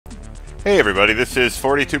Hey everybody, this is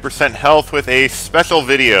 42% Health with a special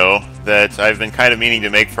video that I've been kind of meaning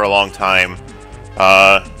to make for a long time.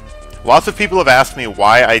 Lots of people have asked me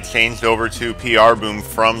why I changed over to PrBoom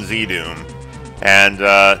from ZDoom. And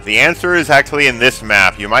the answer is actually in this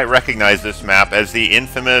map. You might recognize this map as the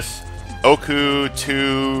infamous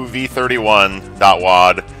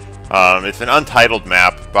Oku2v31.wad. It's an untitled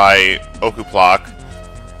map by Okuplock.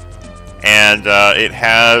 And it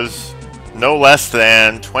has no less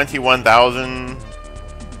than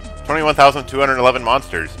 21,211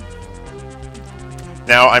 monsters.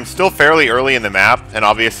 Now, I'm still fairly early in the map, and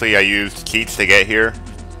obviously I used cheats to get here.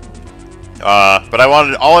 But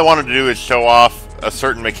all I wanted to do is show off a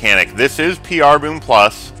certain mechanic. This is PrBoom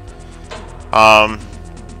Plus.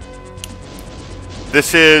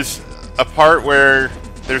 This is a part where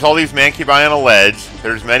there's all these mancubi on a ledge.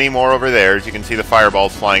 There's many more over there, as you can see the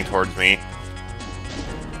fireballs flying towards me.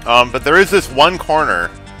 But there is this one corner.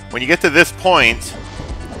 When you get to this point,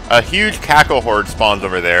 a huge Caco horde spawns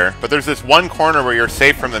over there, but there's this one corner where you're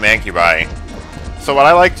safe from the mancubi. So what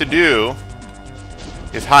I like to do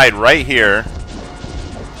is hide right here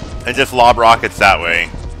and just lob rockets that way.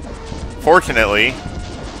 Fortunately,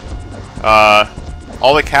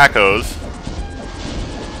 all the Cacos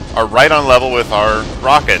are right on level with our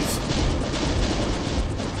rockets.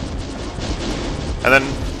 And then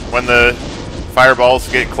when the fireballs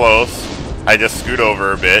get close, I just scoot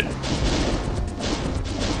over a bit.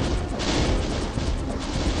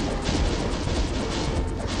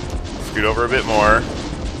 Scoot over a bit more.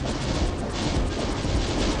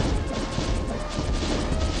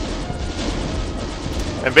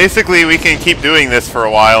 And basically we can keep doing this for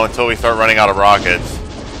a while until we start running out of rockets.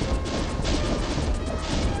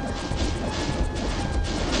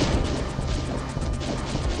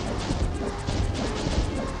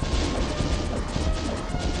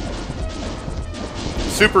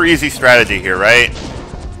 Super easy strategy here, right?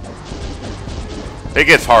 It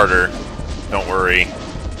gets harder. Don't worry.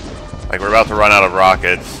 Like, we're about to run out of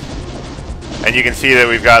rockets. And you can see that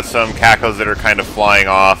we've got some Cacos that are kind of flying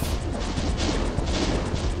off.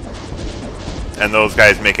 And those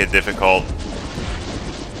guys make it difficult.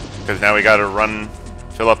 Because now we gotta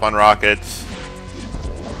fill up on rockets.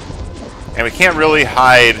 And we can't really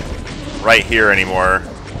hide right here anymore.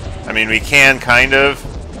 I mean, we can, kind of.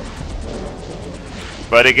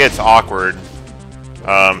 But it gets awkward.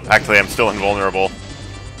 Actually, I'm still invulnerable.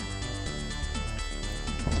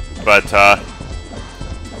 But,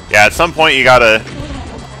 yeah, at some point you gotta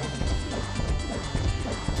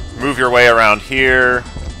move your way around here.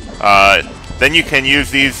 Then you can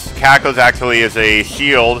use these Cacos actually as a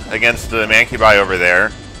shield against the mancubi over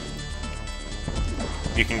there.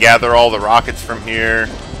 You can gather all the rockets from here.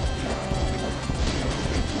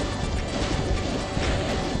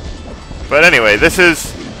 But anyway, this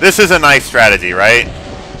is a nice strategy, right?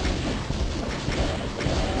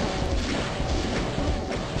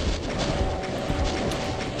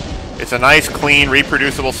 It's a nice, clean,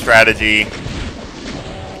 reproducible strategy.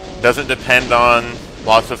 Doesn't depend on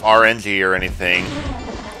lots of RNG or anything.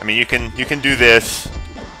 I mean, you can do this.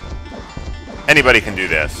 Anybody can do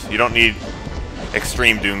this. You don't need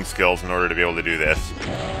extreme Doom skills in order to be able to do this.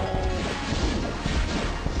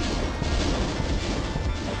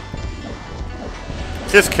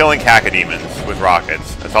 Just killing cacodemons with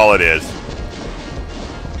rockets. That's all it is.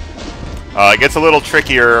 It gets a little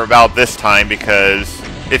trickier about this time because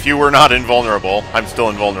if you were not invulnerable, I'm still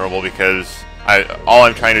invulnerable because all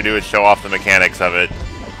I'm trying to do is show off the mechanics of it.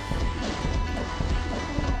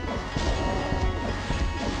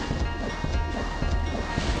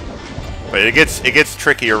 But it gets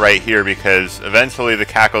trickier right here because eventually the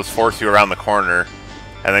Cacos force you around the corner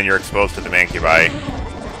and then you're exposed to the mancubi.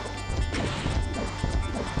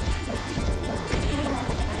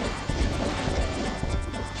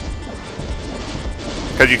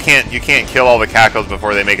 Because you can't kill all the Cacos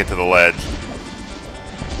before they make it to the ledge.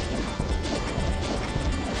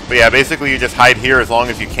 But yeah, basically you just hide here as long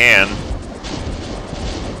as you can.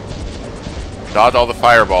 Dodge all the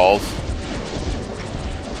fireballs.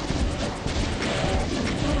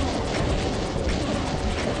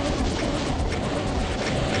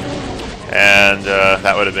 And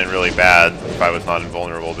that would have been really bad if I was not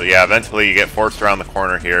invulnerable. But yeah, eventually you get forced around the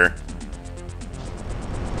corner here.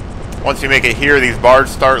 Once you make it here, these bars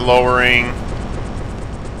start lowering.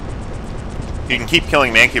 You can keep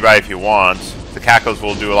killing mancubi if you want. The Cacos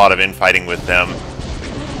will do a lot of infighting with them.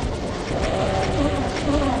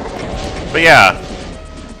 But yeah,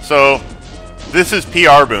 so this is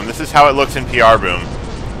PrBoom. This is how it looks in PrBoom.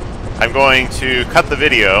 I'm going to cut the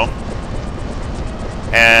video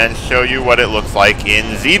and show you what it looks like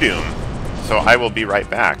in ZDoom. So I will be right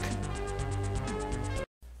back.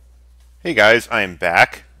 Hey guys, I am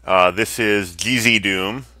back. This is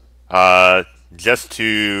ZDoom. Just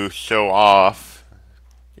to show off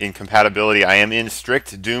in compatibility, I am in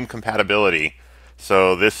strict Doom compatibility.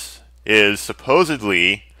 So this is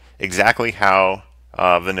supposedly exactly how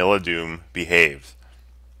vanilla Doom behaves.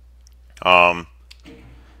 Suddenly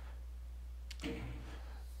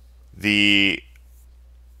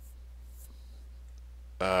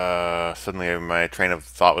my train of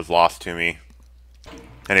thought was lost to me.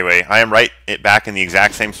 Anyway, I am back in the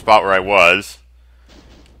exact same spot where I was.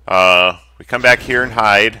 We come back here and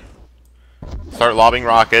hide. Start lobbing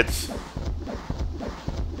rockets.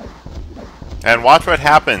 And watch what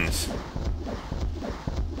happens.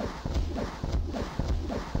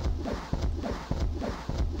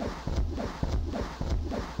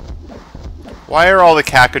 Why are all the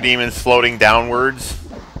cacodemons floating downwards?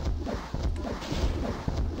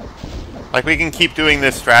 Like, we can keep doing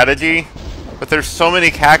this strategy, but there's so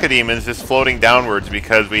many cacodemons just floating downwards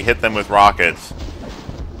because we hit them with rockets.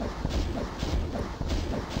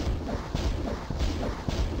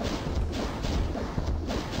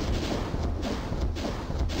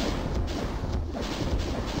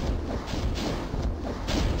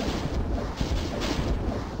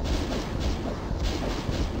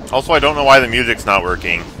 Also, I don't know why the music's not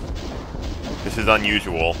working. This is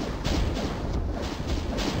unusual.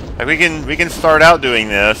 Like, we can start out doing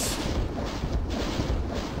this,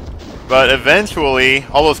 but eventually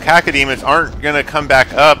all those cacodemons aren't gonna come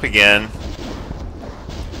back up again.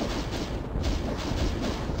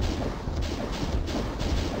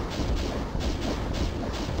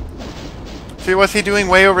 See, what's he doing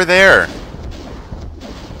way over there?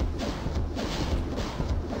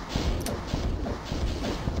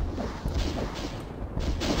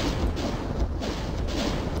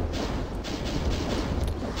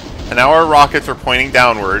 And now our rockets are pointing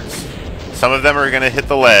downwards. Some of them are going to hit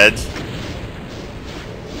the ledge.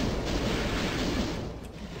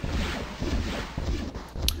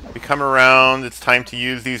 We come around. It's time to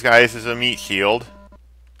use these guys as a meat shield.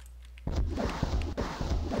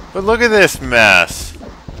 But look at this mess.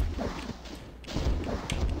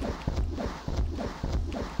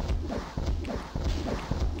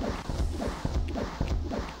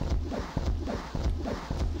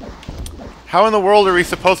 How in the world are we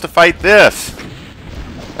supposed to fight this?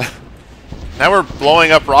 Now we're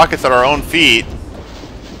blowing up rockets at our own feet.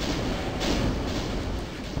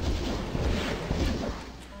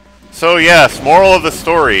 So yes, moral of the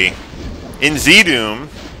story. In ZDoom,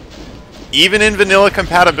 even in vanilla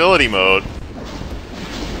compatibility mode,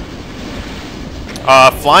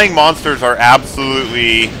 flying monsters are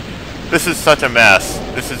absolutely... This is such a mess.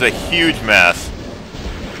 This is a huge mess.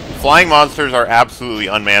 Flying monsters are absolutely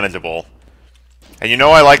unmanageable. And you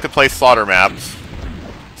know I like to play slaughter maps.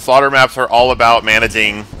 Slaughter maps are all about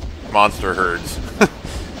managing monster herds.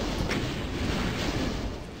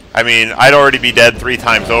 I mean, I'd already be dead 3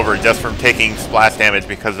 times over just from taking splash damage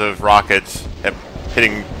because of rockets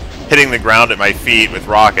hitting the ground at my feet with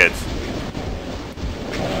rockets.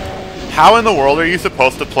 How in the world are you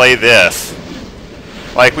supposed to play this?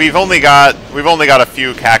 Like, we've only got a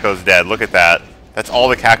few cacos dead. Look at that. That's all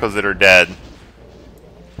the cacos that are dead.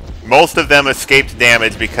 Most of them escaped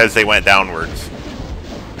damage because they went downwards.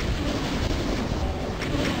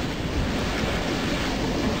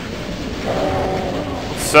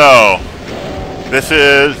 So, this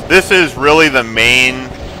is really the main,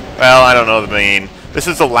 well, I don't know the main, this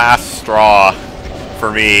is the last straw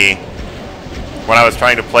for me when I was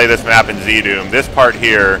trying to play this map in ZDoom. This part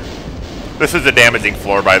here, this is a damaging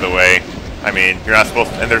floor, by the way. I mean, you're not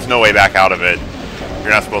supposed to, and there's no way back out of it.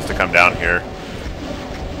 You're not supposed to come down here.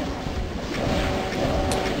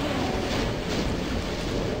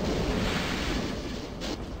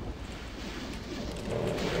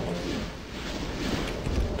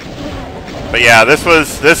 But yeah, this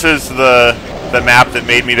is the map that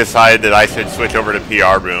made me decide that I should switch over to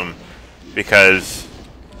PrBoom, because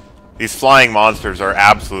these flying monsters are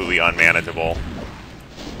absolutely unmanageable.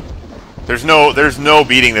 There's no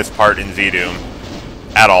beating this part in ZDoom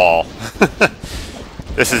at all.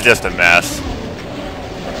 This is just a mess.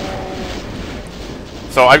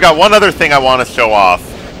 So I've got one other thing I want to show off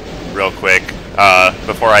real quick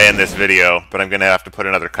before I end this video, but I'm going to have to put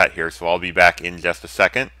another cut here, so I'll be back in just a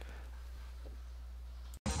second.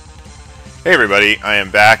 Hey everybody, I am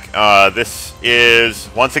back. This is,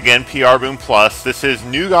 once again, PrBoom Plus. This is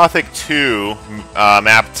New Gothic 2,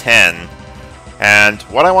 map 10. And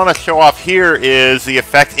what I want to show off here is the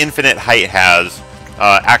effect Infinite Height has,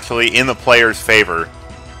 actually in the player's favor.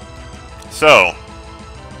 So,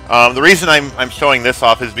 the reason I'm showing this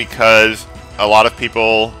off is because a lot of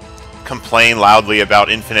people complain loudly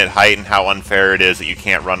about infinite height and how unfair it is that you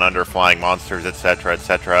can't run under flying monsters, etc.,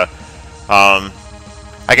 etc.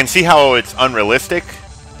 I can see how it's unrealistic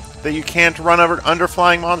that you can't run under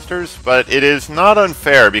flying monsters, but it is not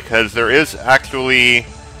unfair because there is actually...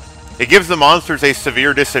 It gives the monsters a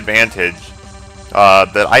severe disadvantage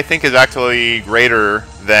that I think is actually greater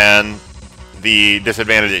than the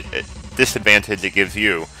disadvantage it gives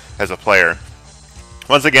you as a player.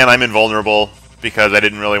 Once again, I'm invulnerable because I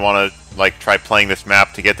didn't really want to like try playing this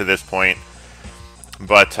map to get to this point.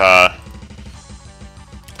 But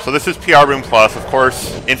so this is PrBoom Plus. Of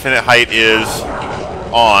course, infinite height is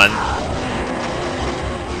on.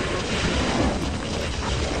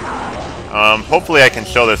 Hopefully I can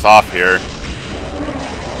show this off here.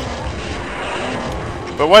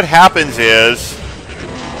 But what happens is,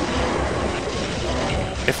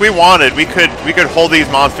 if we wanted, we could hold these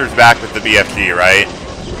monsters back with the BFG, right?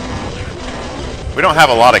 We don't have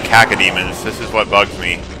a lot of cacodemons. This is what bugs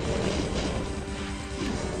me.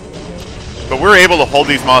 But we're able to hold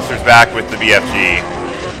these monsters back with the BFG.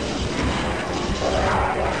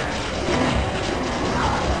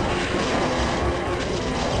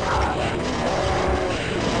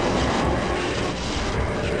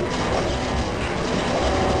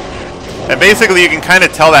 And basically you can kind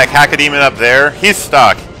of tell that cacodemon up there, he's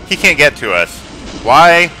stuck. He can't get to us.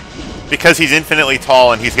 Why? Because he's infinitely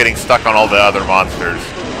tall and he's getting stuck on all the other monsters.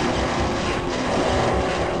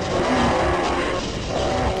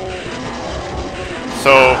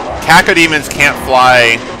 So, cacodemons can't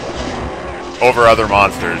fly over other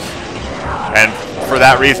monsters. And for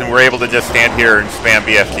that reason, we're able to just stand here and spam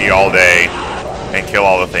BFG all day and kill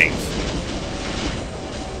all the things.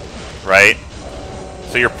 Right?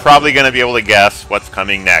 So you're probably going to be able to guess what's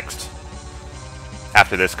coming next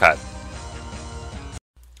after this cut.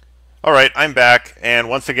 Alright, I'm back, and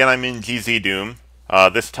once again I'm in ZDoom.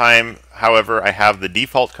 This time, however, I have the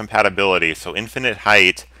default compatibility, so infinite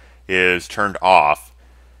height is turned off.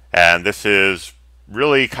 And this is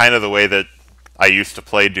really kind of the way that I used to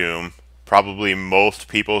play Doom. Probably most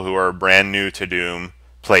people who are brand new to Doom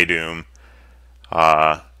play Doom,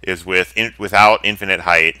 is without infinite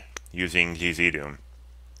height using ZDoom.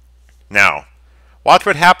 Now, watch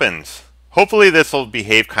what happens. Hopefully this will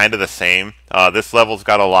behave kind of the same. This level's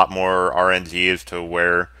got a lot more RNG as to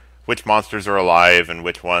which monsters are alive and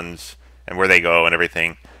which ones and where they go and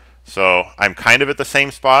everything. So I'm kind of at the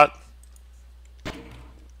same spot.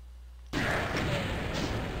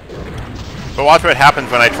 But watch what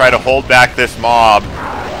happens when I try to hold back this mob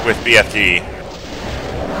with BFG.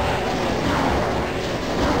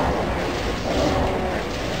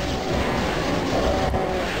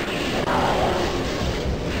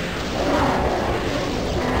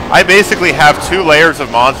 I basically have 2 layers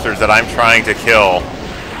of monsters that I'm trying to kill.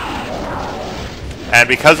 And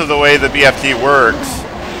because of the way the BFG works,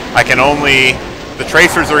 I can only... The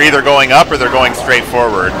tracers are either going up or they're going straight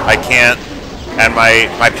forward. I can't... And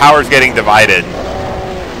my power's getting divided.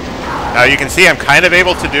 Now you can see I'm kind of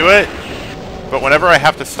able to do it, but whenever I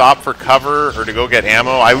have to stop for cover or to go get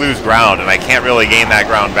ammo, I lose ground, and I can't really gain that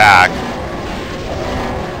ground back.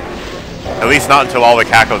 At least not until all the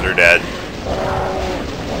cacos are dead.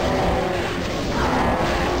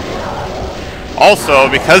 Also,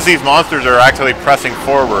 because these monsters are actually pressing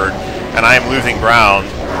forward, and I am losing ground,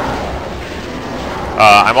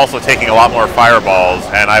 I'm also taking a lot more fireballs,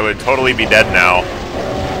 and I would totally be dead now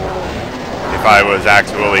if I was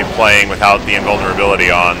actually playing without the invulnerability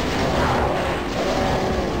on.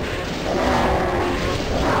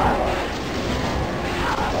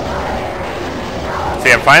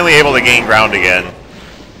 See, I'm finally able to gain ground again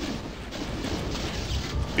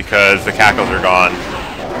because the cacos are gone.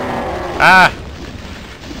 Ah!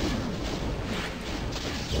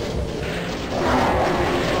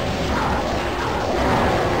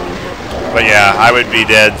 But yeah, I would be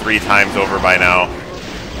dead 3 times over by now.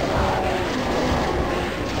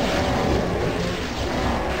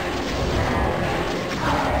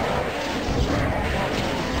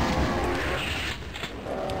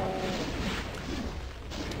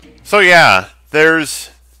 So yeah,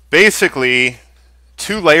 there's basically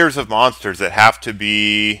 2 layers of monsters that have to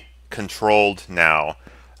be controlled now.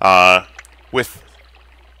 With...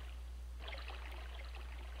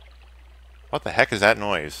 What the heck is that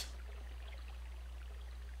noise?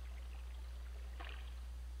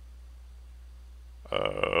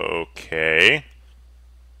 Okay.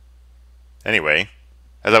 Anyway,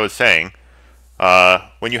 as I was saying,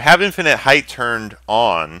 when you have infinite height turned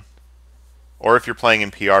on, or if you're playing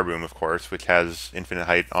in PrBoom, of course, which has infinite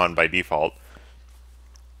height on by default,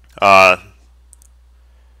 the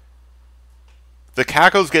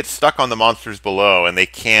cacos get stuck on the monsters below, and they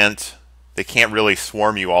can't they can't really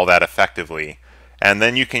swarm you all that effectively. And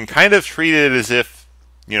then you can kind of treat it as if,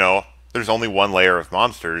 you know, there's only one layer of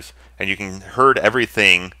monsters, and you can herd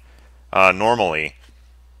everything normally.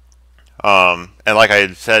 And like I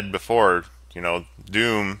had said before, you know,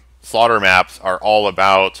 Doom slaughter maps are all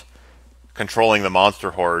about controlling the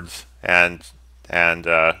monster hordes and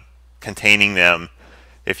containing them,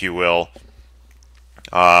 if you will.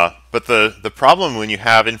 But the problem when you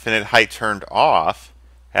have infinite height turned off,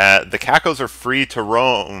 the cacos are free to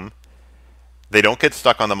roam. They don't get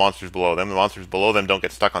stuck on the monsters below them. The monsters below them don't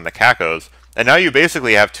get stuck on the cacos. And now you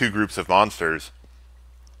basically have two groups of monsters,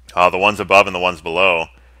 the ones above and the ones below.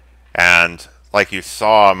 And like you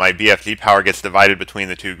saw, my BFG power gets divided between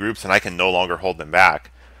the two groups, and I can no longer hold them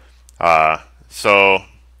back. So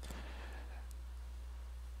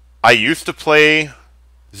I used to play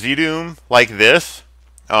ZDoom like this.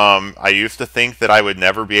 I used to think that I would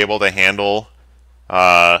never be able to handle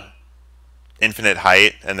infinite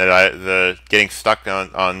height, and that the getting stuck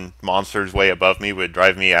on monsters way above me would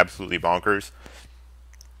drive me absolutely bonkers.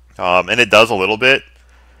 And it does a little bit,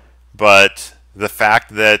 but the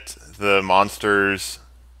fact that the monsters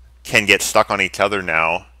can get stuck on each other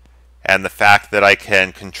now, and the fact that I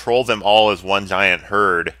can control them all as one giant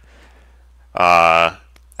herd,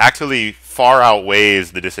 actually far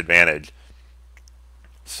outweighs the disadvantage.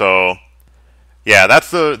 So, yeah, that's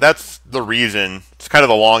the reason. It's kind of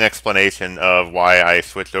the long explanation of why I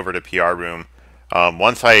switched over to PrBoom.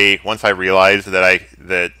 Once I realized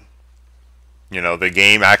that you know, the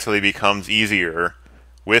game actually becomes easier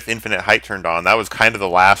with infinite height turned on. That was kind of the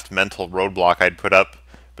last mental roadblock I'd put up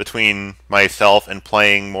between myself and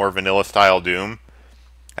playing more vanilla style Doom.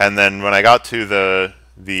 And then when I got to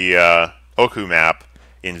the Oku map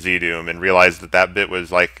in ZDoom and realized that bit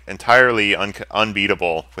was like entirely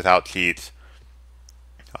unbeatable without cheats,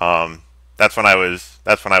 that's when I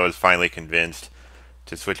was finally convinced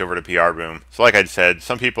to switch over to PrBoom. So like I said,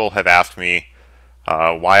 some people have asked me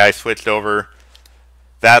why I switched over.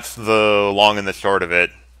 That's the long and the short of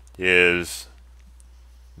it, is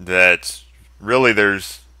that really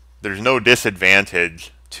there's no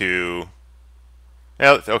disadvantage to...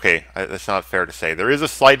 Okay, that's not fair to say. There is a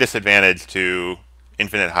slight disadvantage to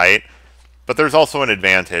infinite height, but there's also an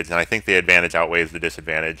advantage, and I think the advantage outweighs the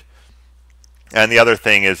disadvantage. And the other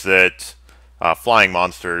thing is that flying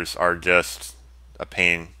monsters are just a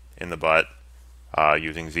pain in the butt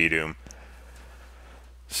using ZDoom.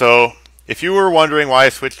 So, if you were wondering why I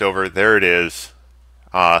switched over, there it is.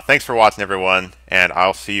 Thanks for watching, everyone, and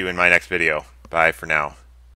I'll see you in my next video. Bye for now.